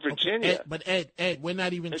families in Virginia. Okay, Ed, we're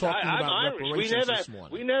not even talking about Irish. reparations this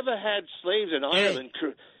morning. We never had slaves in Ireland.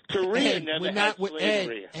 Korea never had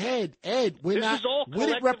slavery. Ed, we're this not. Is all where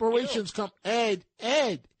did reparations guilt. come?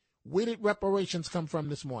 Ed, where did reparations come from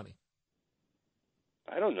this morning?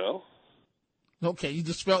 I don't know. Okay, you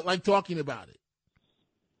just felt like talking about it.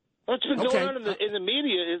 Well, it's been going on in the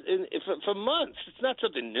media for months. It's not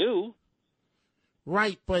something new.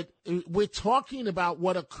 Right, but we're talking about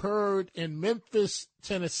what occurred in Memphis,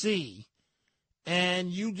 Tennessee, and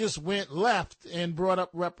you just went left and brought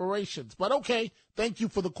up reparations. But okay, thank you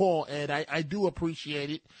for the call, Ed. I do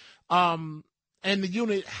appreciate it. And the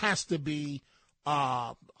unit has to be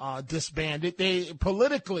disbanded.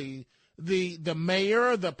 Politically, the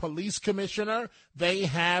mayor, the police commissioner, they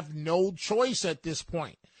have no choice at this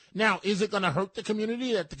point. Now, is it going to hurt the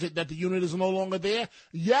community that the unit is no longer there?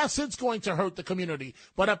 Yes, it's going to hurt the community.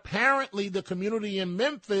 But apparently the community in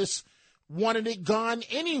Memphis wanted it gone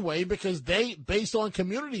anyway because they, based on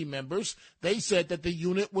community members, they said that the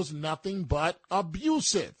unit was nothing but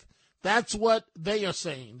abusive. That's what they are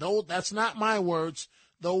saying. Though that's not my words.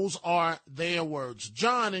 Those are their words.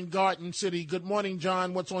 John in Garden City. Good morning,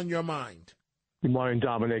 John. What's on your mind? Good morning,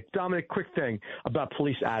 Dominic. Dominic, quick thing about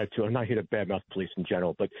police attitude. I'm not here to badmouth police in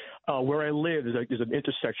general, but where I live, there's an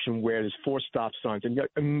intersection where there's 4 stop signs,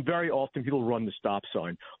 and very often people run the stop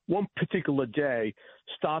sign. One particular day,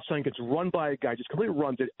 stop sign gets run by a guy, just completely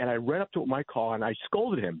runs it, and I ran up to it with my car, and I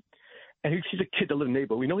scolded him. And he's a kid that lives in the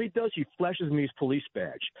neighborhood. You know what he does? He flashes me his police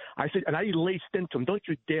badge. I said, and I laced into him, don't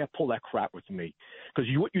you dare pull that crap with me, because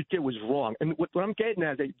what you did was wrong. And what I'm getting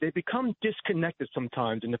at, they become disconnected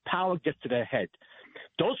sometimes, and the power gets to their head.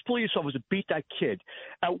 Those police officers beat that kid.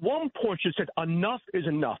 At one point, she said, enough is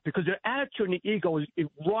enough, because their attitude and the ego it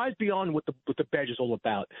rises beyond what the badge is all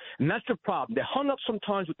about. And that's the problem. They're hung up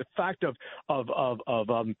sometimes with the fact of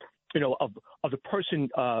the person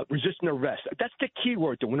resisting arrest. That's the key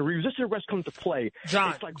word, though. When a resisting arrest comes to play,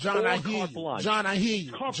 John, it's like John, I hear you. John, I hear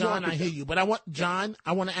you. John, I hear you. But I want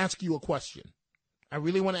to ask you a question. I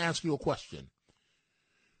really want to ask you a question.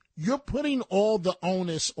 You're putting all the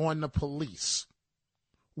onus on the police.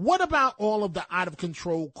 What about all of the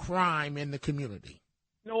out-of-control crime in the community?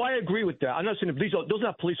 No, I agree with that. I'm not saying those are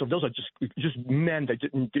not police officers. Those are just men that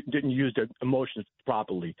didn't use their emotions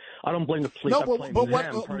properly. I don't blame the police. No,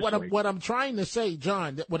 but what I'm trying to say,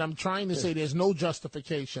 John, there's no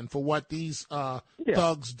justification for what these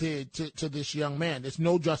thugs did to this young man. There's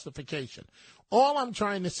no justification. All I'm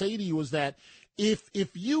trying to say to you is that if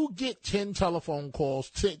you get 10 telephone calls,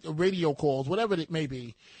 10 radio calls, whatever it may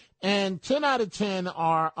be, and 10 out of 10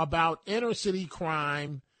 are about inner city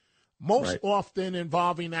crime, most often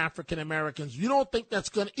involving African Americans, you don't think that's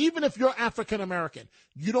going to, even if you're African American,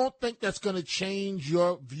 you don't think that's going to change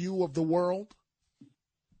your view of the world?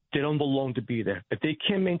 They don't belong to be there. If they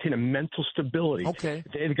can't maintain a mental stability,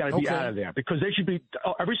 they've got to be out of there, because they should be,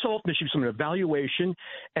 every so often there should be some evaluation.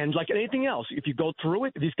 And like anything else, if you go through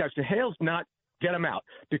it, these guys say, hey, it's not get them out,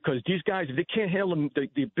 because these guys, if they can't handle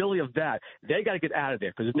the ability of that, they got to get out of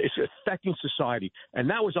there because it's affecting society. And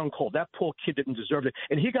that was uncalled. That poor kid didn't deserve it.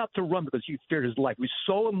 And he got to run because he feared his life. He was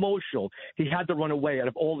so emotional, he had to run away out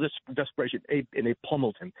of all this desperation, and they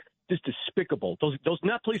pummeled him. Just despicable. Those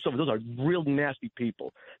not police officers, those are real nasty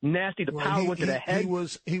people. Nasty. The power went to the head.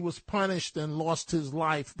 He was punished and lost his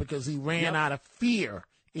life because he ran out of fear.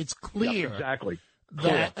 It's clear. Yep, exactly.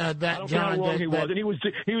 That I don't John, know how long he was, that, and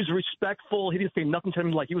he was respectful. He didn't say nothing to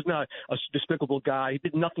him like he was not a despicable guy. He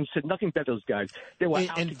did nothing, said nothing bad to those guys. They were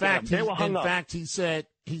out in to fact, get him. They were hung up. he said,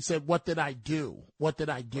 "What did I do? What did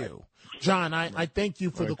I do?" John, I thank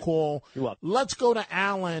you for the call. You're welcome. Let's go to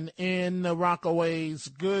Alan in the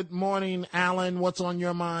Rockaways. Good morning, Alan. What's on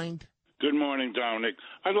your mind? Good morning, Dominic.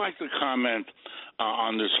 I'd like to comment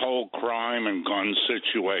on this whole crime and gun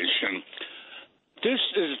situation. This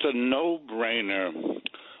is the no-brainer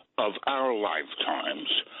of our lifetimes.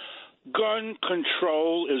 Gun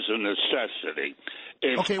control is a necessity.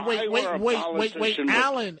 Okay, wait.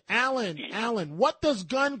 Alan, what does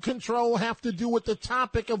gun control have to do with the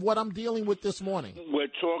topic of what I'm dealing with this morning?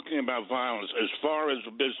 We're talking about violence. As far as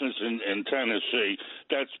the business in Tennessee,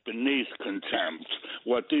 that's beneath contempt.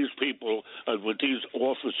 What these people, what these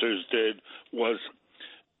officers did was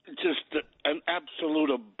just an absolute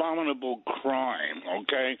abominable crime,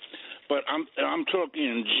 okay? But I'm talking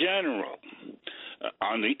in general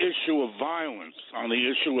on the issue of violence, on the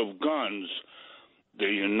issue of guns. The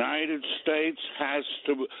United States has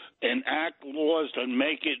to enact laws that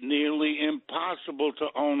make it nearly impossible to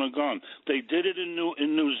own a gun. They did it in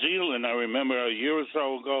New Zealand. I remember a year or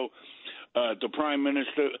so ago, the Prime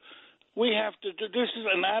Minister. We have to do. This is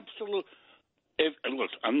an absolute. Look,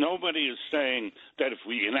 nobody is saying that if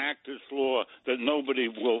we enact this law that nobody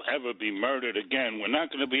will ever be murdered again. We're not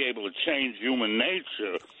going to be able to change human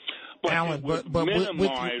nature. But Alan, but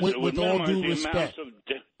with all due respect,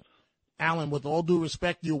 Alan, with all due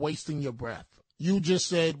respect, you're wasting your breath. You just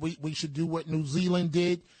said we should do what New Zealand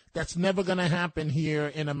did. That's never going to happen here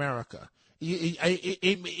in America.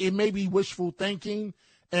 It may be wishful thinking,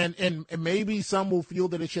 and maybe some will feel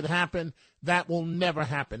that it should happen. That will never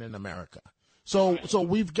happen in America. So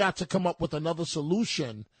we've got to come up with another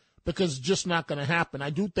solution because it's just not going to happen.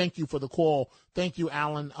 I do thank you for the call. Thank you,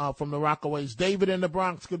 Alan, from the Rockaways. David in the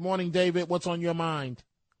Bronx. Good morning, David. What's on your mind?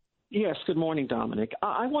 Yes, good morning, Dominic.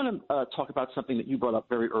 I want to talk about something that you brought up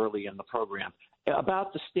very early in the program,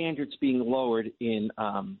 about the standards being lowered in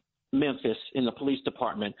Memphis in the police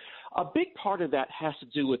department. A big part of that has to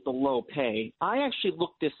do with the low pay. I actually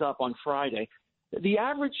looked this up on Friday. The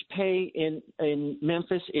average pay in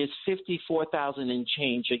Memphis is $54,000 and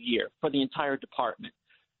change a year for the entire department.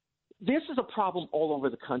 This is a problem all over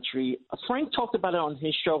the country. Frank talked about it on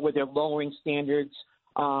his show where they're lowering standards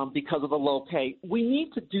because of the low pay. We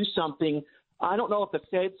need to do something. I don't know if the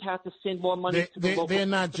feds have to send more money to the local They're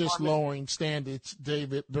not department. just lowering standards,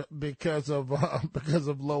 David, because of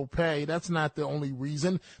low pay. That's not the only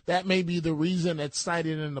reason. That may be the reason that's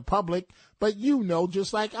cited in the public, but you know,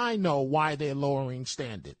 just like I know, why they're lowering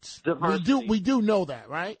standards. We do know that,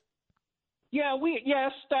 right? Yeah,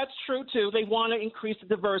 yes, that's true too. They want to increase the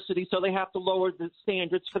diversity, so they have to lower the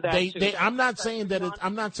standards for that too. I'm not saying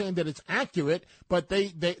that it's accurate, but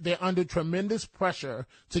they're under tremendous pressure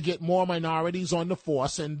to get more minorities on the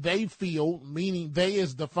force, and they feel, meaning they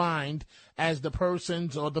is defined as the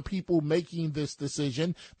persons or the people making this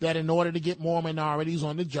decision, that in order to get more minorities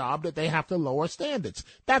on the job, that they have to lower standards.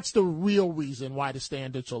 That's the real reason why the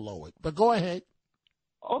standards are lowered. But go ahead.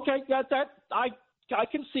 Okay, I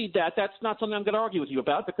concede that. That's not something I'm going to argue with you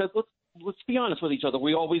about because let's be honest with each other.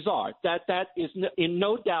 We always are. That is in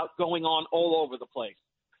no doubt going on all over the place.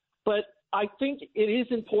 But I think it is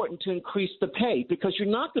important to increase the pay because you're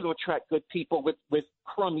not going to attract good people with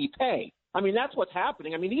crummy pay. I mean, that's what's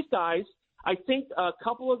happening. I mean, these guys, I think a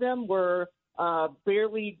couple of them were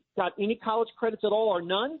barely got any college credits at all or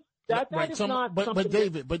none. That is not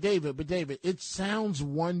something. But David, it sounds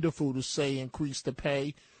wonderful to say increase the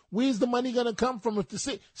pay. Where's the money going to come from?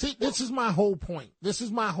 See, this is my whole point. This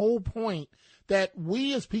is my whole point that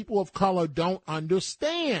we as people of color don't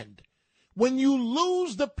understand. When you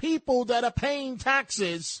lose the people that are paying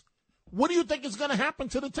taxes, what do you think is going to happen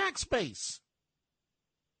to the tax base?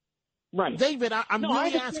 Right. David, I'm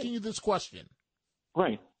really asking you this question.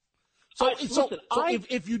 Right.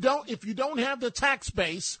 If you don't have the tax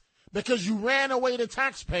base because you ran away the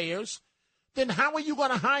taxpayers, then how are you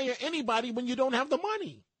going to hire anybody when you don't have the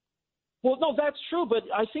money? Well, no, that's true, but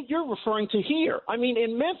I think you're referring to here. I mean,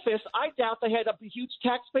 in Memphis, I doubt they had a huge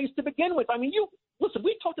tax base to begin with. I mean, listen,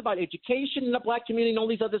 we talked about education in the black community and all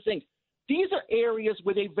these other things. These are areas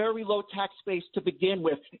with a very low tax base to begin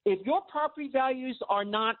with. If your property values are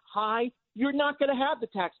not high, you're not going to have the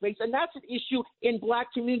tax base, and that's an issue in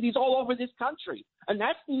black communities all over this country. And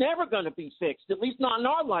that's never going to be fixed, at least not in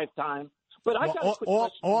our lifetime. But I got a quick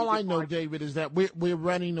question. All I know, David, is that we're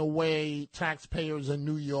running away taxpayers in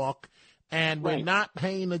New York, and we're not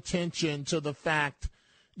paying attention to the fact,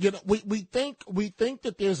 we think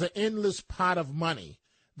that there's an endless pot of money,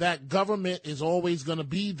 that government is always going to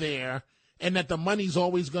be there, and that the money's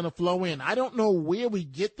always going to flow in. I don't know where we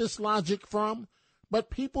get this logic from, but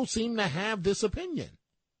people seem to have this opinion.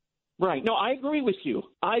 Right. No, I agree with you.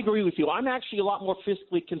 I'm actually a lot more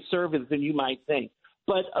fiscally conservative than you might think.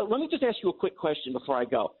 But let me just ask you a quick question before I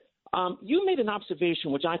go. You made an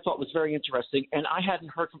observation which I thought was very interesting, and I hadn't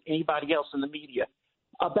heard from anybody else in the media,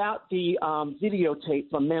 about the videotape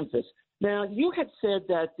from Memphis. Now, you had said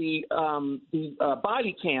that the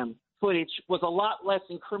body cam footage was a lot less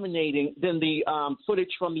incriminating than the footage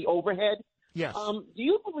from the overhead. Yes. Do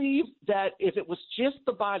you believe that if it was just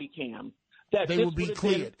the body cam, that they would be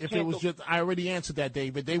cleared? If it was just, I already answered that,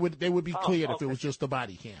 David. They would be cleared if it was just the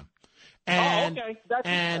body cam. And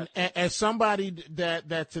and as somebody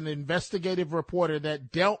that's an investigative reporter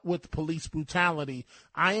that dealt with police brutality,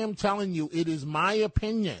 I am telling you, it is my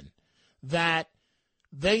opinion that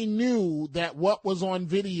they knew that what was on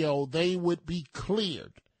video, they would be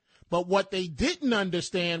cleared. But what they didn't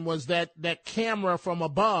understand was that camera from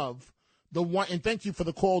above, the one, and thank you for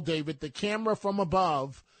the call, David, the camera from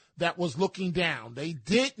above that was looking down. They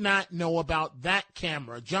did not know about that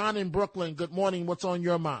camera. John in Brooklyn, good morning. What's on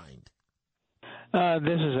your mind?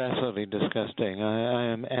 This is absolutely disgusting.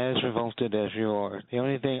 I am as revolted as you are. The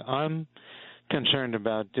only thing I'm concerned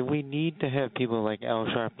about, do we need to have people like Al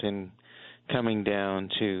Sharpton coming down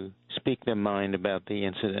to speak their mind about the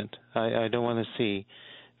incident? I don't want to see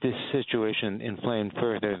this situation inflamed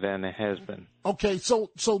further than it has been. Okay, so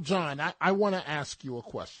John, I want to ask you a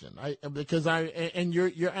question, because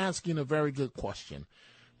you're asking a very good question,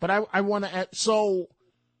 but I want to ask, so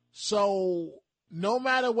no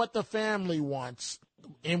matter what the family wants,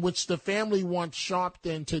 in which the family wants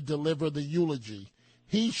Sharpton to deliver the eulogy,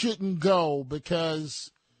 he shouldn't go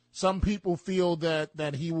because some people feel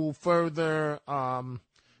that he will further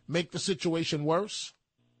make the situation worse?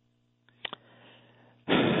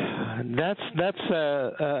 That's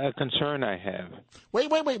a concern I have. Wait,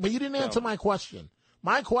 but you didn't answer my question.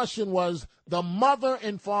 My question was, the mother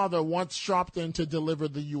and father wants Sharpton to deliver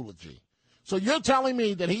the eulogy. So you're telling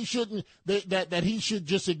me that he shouldn't, that he should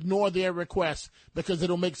just ignore their request because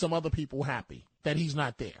it'll make some other people happy that he's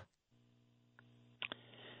not there?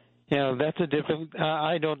 That's a different.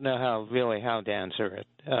 I don't know how to answer it.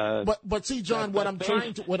 But see, John, what I'm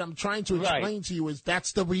trying to explain to you is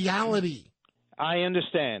that's the reality. I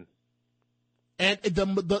understand. And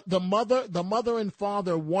the mother and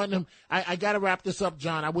father want him. I got to wrap this up,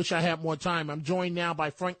 John. I wish I had more time. I'm joined now by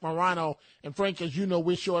Frank Morano. And Frank, as you know,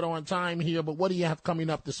 we're short on time here, but what do you have coming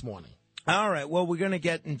up this morning? All right. Well, we're going to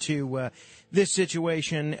get into this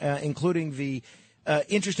situation, including the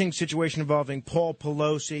interesting situation involving Paul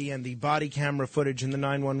Pelosi and the body camera footage and the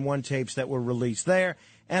 911 tapes that were released there.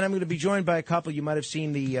 And I'm going to be joined by a couple. You might have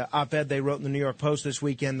seen the op-ed they wrote in the New York Post this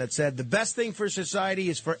weekend that said the best thing for society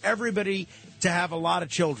is for everybody to have a lot of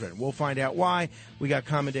children. We'll find out why. We got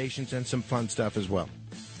commendations and some fun stuff as well.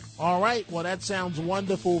 All right. Well, that sounds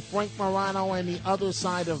wonderful. Frank Morano and the Other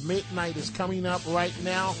Side of Midnight is coming up right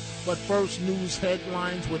now. But first, news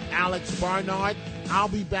headlines with Alex Barnard. I'll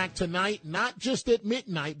be back tonight, not just at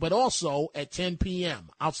midnight, but also at 10 p.m.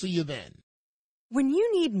 I'll see you then. When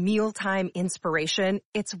you need mealtime inspiration,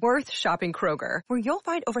 it's worth shopping Kroger, where you'll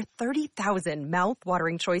find over 30,000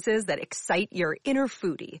 mouth-watering choices that excite your inner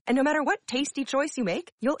foodie. And no matter what tasty choice you make,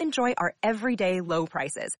 you'll enjoy our everyday low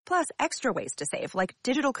prices, plus extra ways to save, like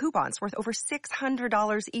digital coupons worth over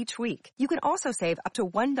 $600 each week. You can also save up to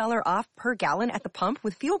 $1 off per gallon at the pump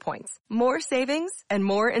with fuel points. More savings and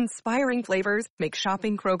more inspiring flavors make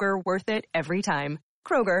shopping Kroger worth it every time.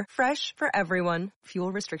 Kroger, fresh for everyone.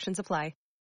 Fuel restrictions apply.